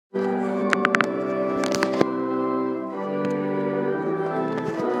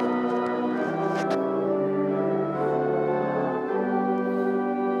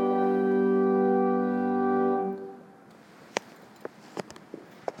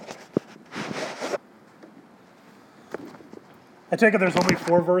I take it there's only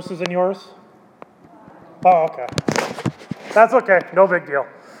 4 verses in yours? Oh, okay. That's okay. No big deal.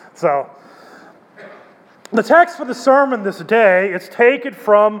 So, the text for the sermon this day is taken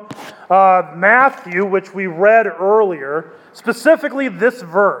from Matthew, which we read earlier, specifically this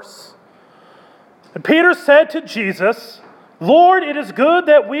verse. And Peter said to Jesus, "Lord, it is good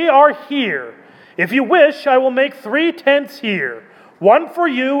that we are here. If you wish, I will make 3 tents here, one for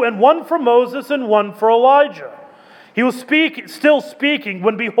you and one for Moses and one for Elijah." He was still speaking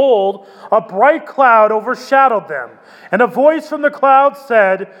when, behold, a bright cloud overshadowed them. And a voice from the cloud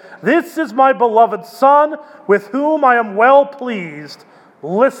said, "This is my beloved Son, with whom I am well pleased.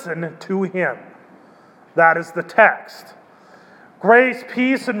 Listen to him." That is the text. Grace,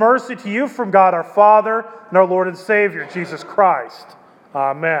 peace, and mercy to you from God our Father and our Lord and Savior, Jesus Christ.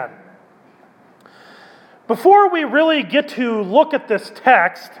 Amen. Before we really get to look at this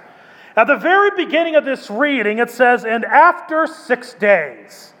text, at the very beginning of this reading, it says, "And after 6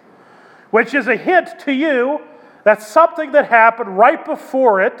 days," which is a hint to you that something that happened right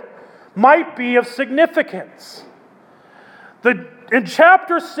before it might be of significance. In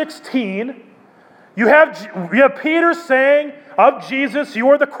chapter 16, you have Peter saying of Jesus, "You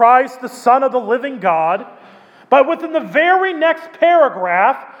are the Christ, the Son of the living God." But within the very next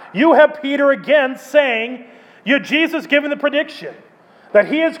paragraph, you have Peter again saying, Jesus giving the prediction that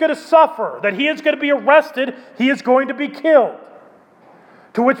he is going to suffer, that he is going to be arrested, he is going to be killed.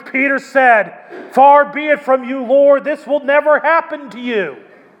 To which Peter said, "Far be it from you, Lord, this will never happen to you."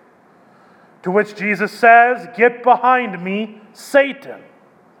 To which Jesus says, "Get behind me, Satan."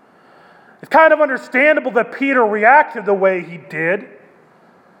 It's kind of understandable that Peter reacted the way he did.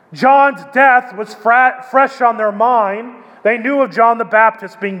 John's death was fresh on their mind. They knew of John the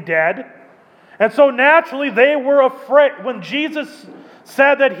Baptist being dead. And so naturally they were afraid. When Jesus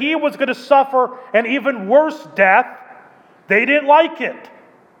said that he was going to suffer an even worse death, they didn't like it.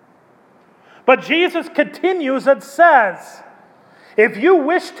 But Jesus continues and says, "If you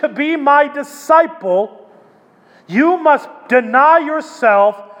wish to be my disciple, you must deny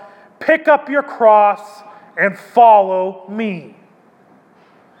yourself, pick up your cross, and follow me."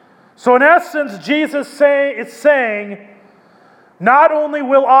 So in essence, Jesus is saying, not only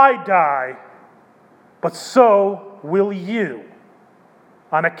will I die, but so will you,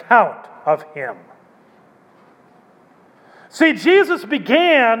 on account of him. See, Jesus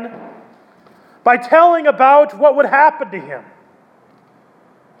began by telling about what would happen to him.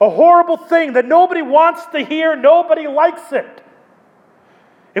 A horrible thing that nobody wants to hear, nobody likes it.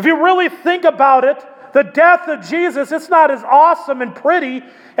 If you really think about it, the death of Jesus, it's not as awesome and pretty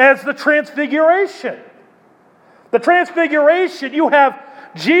as the Transfiguration. The Transfiguration, you have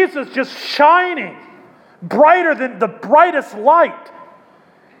Jesus just shining brighter than the brightest light.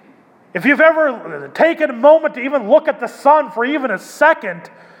 If you've ever taken a moment to even look at the sun for even a second,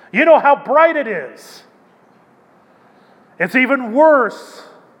 you know how bright it is. It's even worse.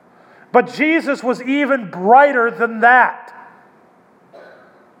 But Jesus was even brighter than that.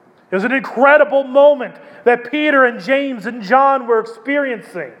 It was an incredible moment that Peter and James and John were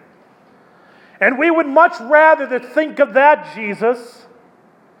experiencing. And we would much rather think of that Jesus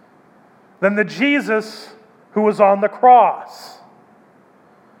than the Jesus who was on the cross.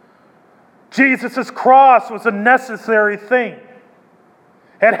 Jesus' cross was a necessary thing.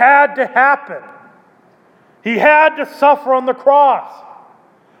 It had to happen. He had to suffer on the cross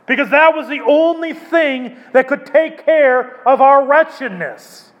because that was the only thing that could take care of our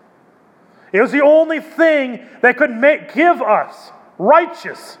wretchedness. It was the only thing that could give us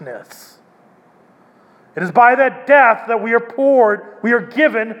righteousness. It is by that death that we are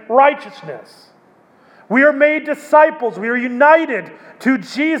given righteousness. We are made disciples. We are united to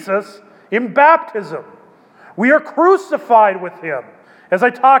Jesus in baptism. We are crucified with him, as I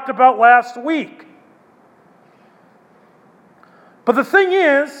talked about last week. But the thing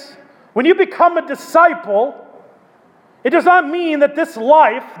is, when you become a disciple, it does not mean that this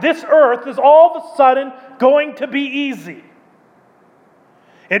life, this earth, is all of a sudden going to be easy.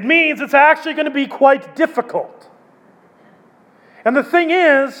 It means it's actually going to be quite difficult. And the thing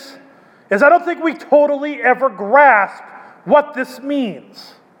is I don't think we totally ever grasp what this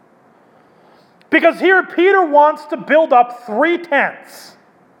means. Because here Peter wants to build up 3 tents.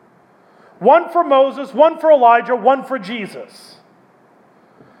 One for Moses, one for Elijah, one for Jesus.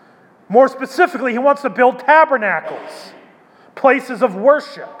 More specifically, he wants to build tabernacles, places of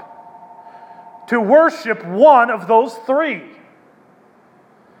worship, to worship one of those 3.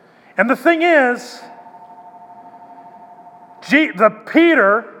 And the thing is,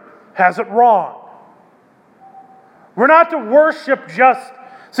 Peter has it wrong. We're not to worship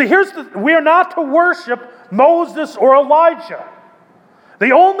we are not to worship Moses or Elijah.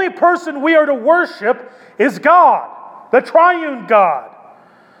 The only person we are to worship is God, the triune God.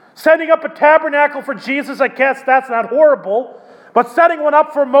 Setting up a tabernacle for Jesus, I guess that's not horrible, but setting one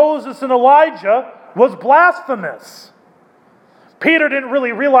up for Moses and Elijah was blasphemous. Peter didn't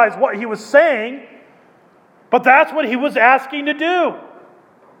really realize what he was saying, but that's what he was asking to do.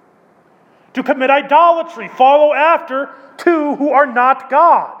 To commit idolatry, follow after two who are not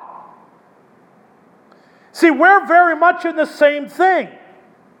God. See, we're very much in the same thing.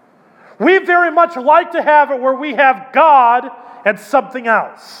 We very much like to have it where we have God and something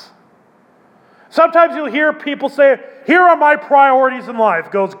else. Sometimes you'll hear people say, here are my priorities in life.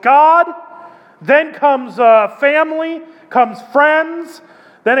 It goes God, then comes family, comes friends,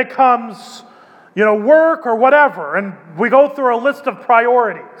 then it comes, work or whatever. And we go through a list of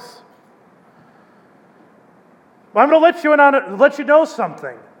priorities. I'm going to let you know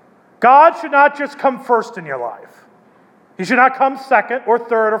something. God should not just come first in your life. He should not come second or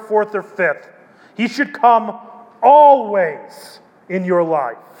third or fourth or fifth. He should come always in your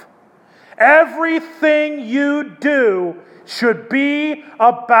life. Everything you do should be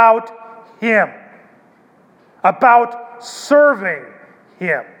about Him, about serving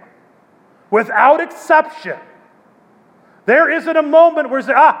Him, without exception. There isn't a moment where you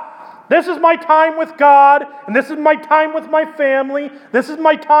say, this is my time with God, and this is my time with my family, this is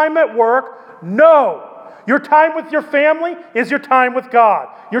my time at work. No. Your time with your family is your time with God.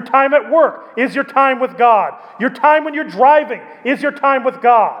 Your time at work is your time with God. Your time when you're driving is your time with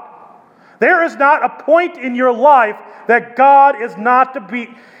God. There is not a point in your life that God is not to be,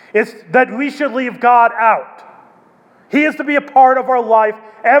 that we should leave God out. He is to be a part of our life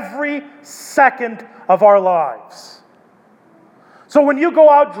every second of our lives. So when you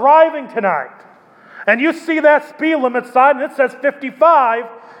go out driving tonight and you see that speed limit sign and it says 55,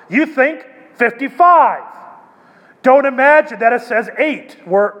 you think 55. Don't imagine that it says 8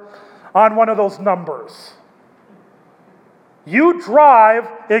 on one of those numbers. You drive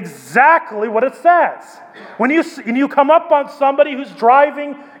exactly what it says. When you come up on somebody who's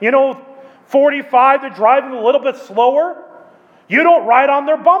driving, 45, they're driving a little bit slower, you don't ride on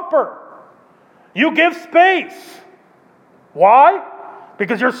their bumper. You give space. Why?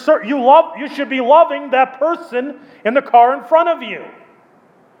 Because you should be loving that person in the car in front of you.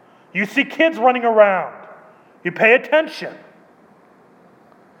 You see kids running around. You pay attention.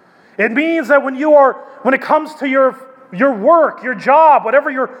 It means that when it comes to your work, your job, whatever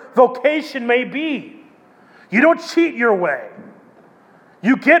your vocation may be, you don't cheat your way.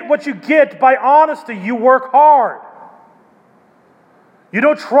 You get what you get by honesty. You work hard. You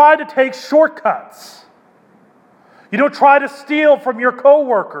don't try to take shortcuts. You don't try to steal from your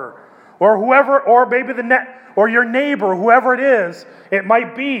coworker or whoever, or maybe or your neighbor, whoever it is, it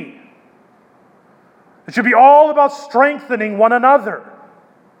might be. It should be all about strengthening one another.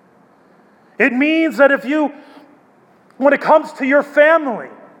 It means that when it comes to your family,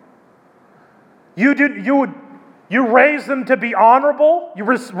 you raise them to be honorable, you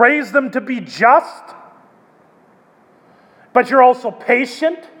raise them to be just, but you're also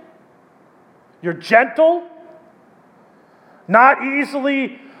patient, you're gentle, not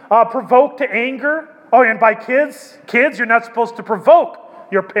easily provoked to anger. Oh, and by kids, you're not supposed to provoke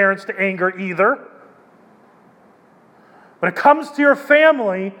your parents to anger either. When it comes to your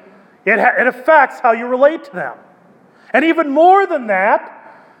family, it affects how you relate to them. And even more than that,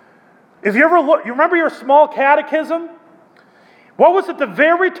 if you remember your small catechism? What was at the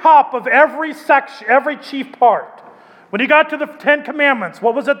very top of every section, every chief part? When you got to the 10 Commandments,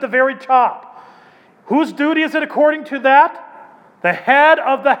 what was at the very top? Whose duty is it according to that? The head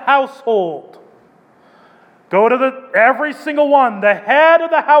of the household. Go to every single one. The head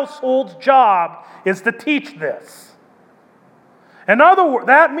of the household's job is to teach this. In other words,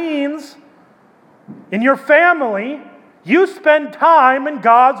 that means in your family, you spend time in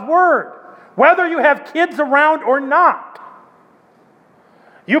God's Word, whether you have kids around or not.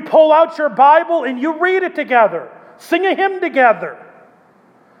 You pull out your Bible and you read it together, sing a hymn together.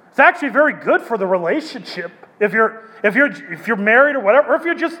 It's actually very good for the relationship. If you're married or whatever, or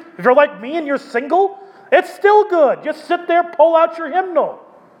if you're like me and you're single, it's still good. Just sit there, pull out your hymnal.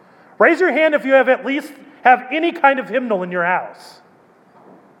 Raise your hand if you have any kind of hymnal in your house.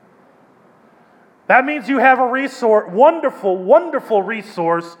 That means you have a wonderful, wonderful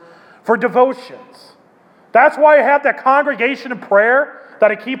resource for devotions. That's why I have that congregation of prayer that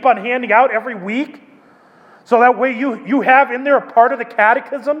I keep on handing out every week. So that way you have in there a part of the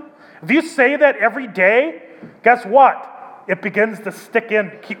catechism. If you say that every day, guess what? It begins to stick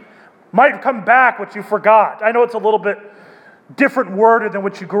in. Might come back what you forgot. I know it's a little bit different worded than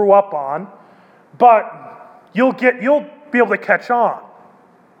what you grew up on, but you'll be able to catch on.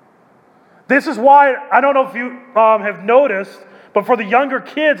 This is why, I don't know if you have noticed, but for the younger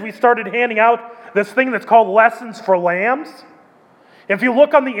kids, we started handing out this thing that's called Lessons for Lambs. If you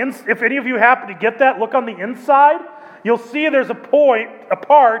look on the if any of you happen to get that, look on the inside, you'll see there's a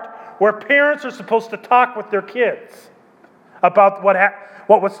part where parents are supposed to talk with their kids about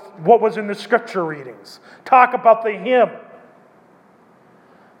what was in the scripture readings. Talk about the hymn.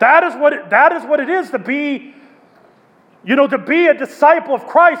 That is what it is to be, to be a disciple of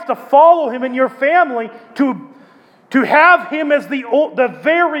Christ, to follow him in your family, to have him as the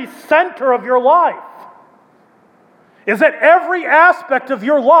very center of your life. Is that every aspect of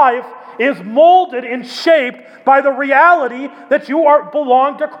your life is molded and shaped by the reality that you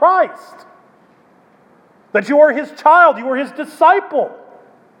belong to Christ. That you are his child, you are his disciple.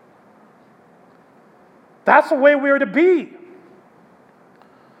 That's the way we are to be.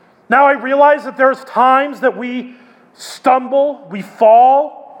 Now I realize that there's times that we stumble, we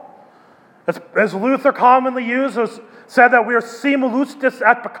fall. As Luther commonly used, said that we are simulustis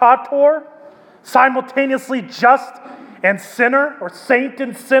et peccator, simultaneously just and sinner, or saint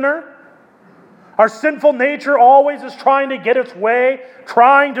and sinner. Our sinful nature always is trying to get its way,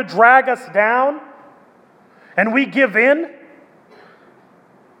 trying to drag us down, and we give in.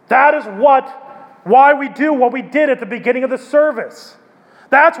 That is why we do what we did at the beginning of the service.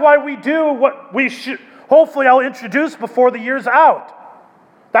 That's why we do what we should, hopefully I'll introduce before the year's out.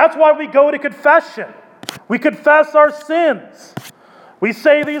 That's why we go to confession. We confess our sins. We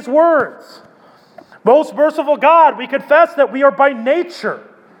say these words. Most merciful God, we confess that we are by nature,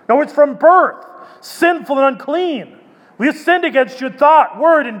 in other words, from birth, sinful and unclean. We have sinned against you in thought,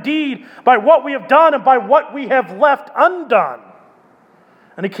 word, and deed, by what we have done and by what we have left undone.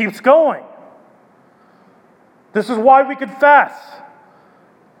 And it keeps going. This is why we confess.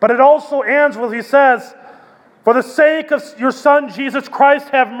 But it also ends with, he says, for the sake of your Son, Jesus Christ,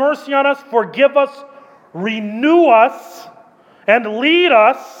 have mercy on us, forgive us, renew us, and lead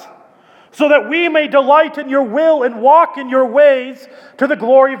us, so that we may delight in your will and walk in your ways to the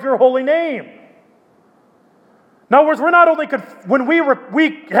glory of your holy name. In other words, we're not only, when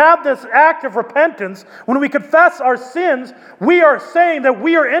we have this act of repentance, when we confess our sins, we are saying that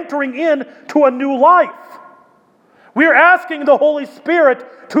we are entering into a new life. We are asking the Holy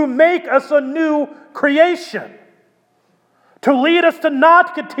Spirit to make us a new creation, to lead us to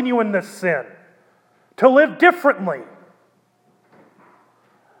not continue in this sin, to live differently.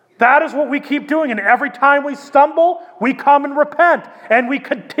 That is what we keep doing, and every time we stumble, we come and repent, and we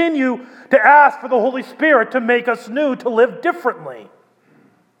continue to ask for the Holy Spirit to make us new, to live differently.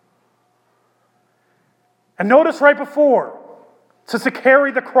 And notice right before, it says to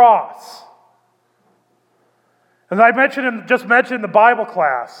carry the cross. As I just mentioned in the Bible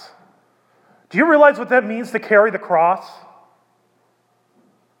class, do you realize what that means to carry the cross?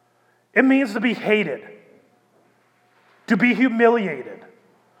 It means to be hated, to be humiliated,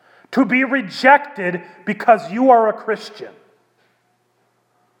 to be rejected because you are a Christian.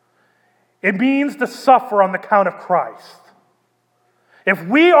 It means to suffer on the account of Christ. If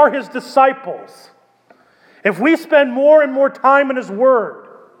we are his disciples, if we spend more and more time in his word,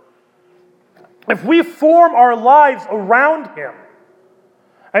 if we form our lives around him,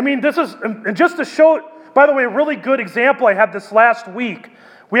 this is, and just to show, by the way, a really good example I had this last week.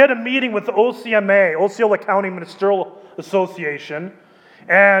 We had a meeting with the OCMA, Osceola County Ministerial Association,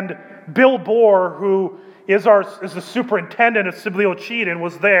 and Bill Bohr, who is the superintendent of Sibley Cheatham,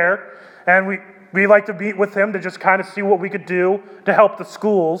 was there, and we like to meet with him to just kind of see what we could do to help the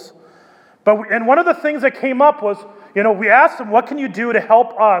schools. And one of the things that came up was, we asked him, what can you do to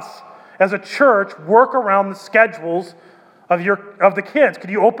help us as a church work around the schedules of the kids? Could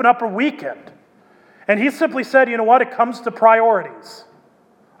you open up a weekend? And he simply said, it comes to priorities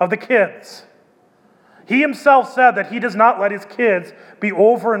of the kids. He himself said that he does not let his kids be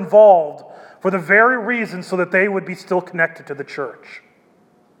over-involved for the very reason so that they would be still connected to the church.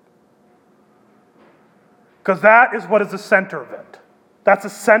 Because that is what is the center of it. That's the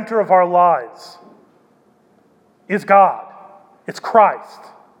center of our lives. Is God. It's Christ.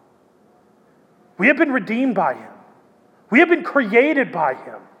 We have been redeemed by him. We have been created by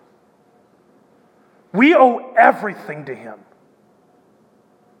him. We owe everything to him.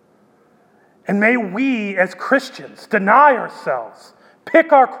 And may we, as Christians, deny ourselves,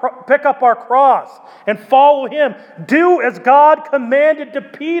 pick up our cross, and follow him. Do as God commanded to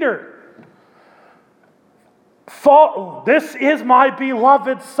Peter. This is my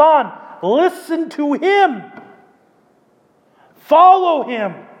beloved Son. Listen to him. Follow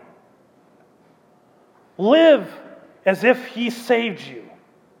him. Live as if he saved you.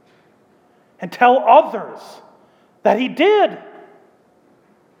 And tell others that he did.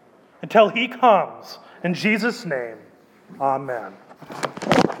 until he comes. In Jesus' name, amen.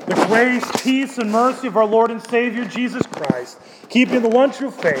 The grace, peace, and mercy of our Lord and Savior Jesus Christ, keeping the one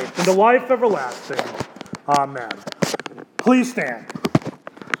true faith and the life everlasting. Amen. Please stand.